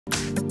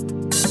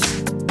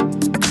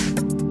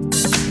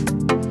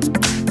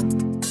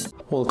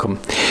Welcome.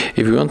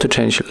 If you want to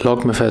change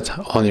lock method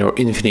on your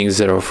INFINIX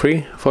Zero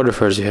 3, for the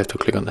first you have to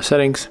click on the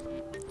settings.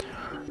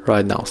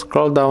 Right now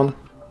scroll down,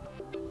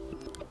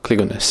 click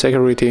on the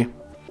security,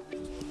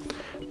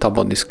 tap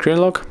on the screen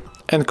lock,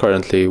 and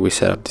currently we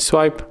set up the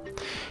swipe.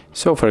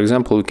 So for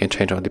example, we can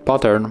change on the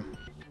pattern,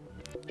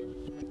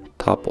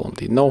 tap on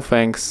the no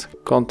thanks,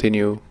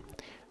 continue.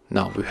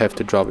 Now we have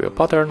to drop your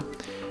pattern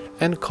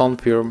and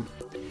confirm,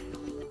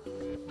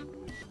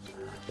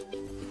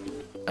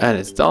 and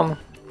it's done.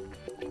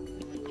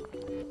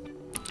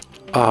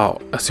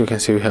 As you can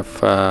see, we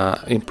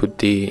have input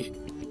the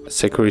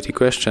security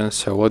question.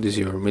 So what is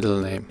your middle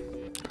name?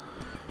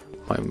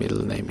 My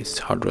middle name is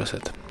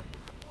HardReset.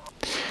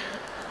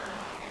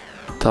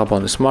 Tap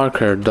on this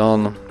marker,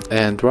 done.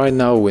 And right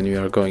now when we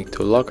are going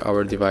to lock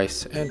our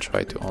device and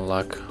try to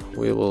unlock,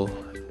 we will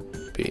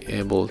be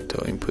able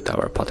to input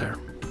our pattern.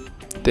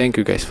 Thank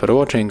you guys for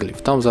watching. Leave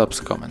thumbs up,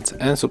 comments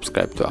and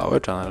subscribe to our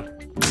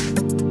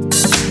channel.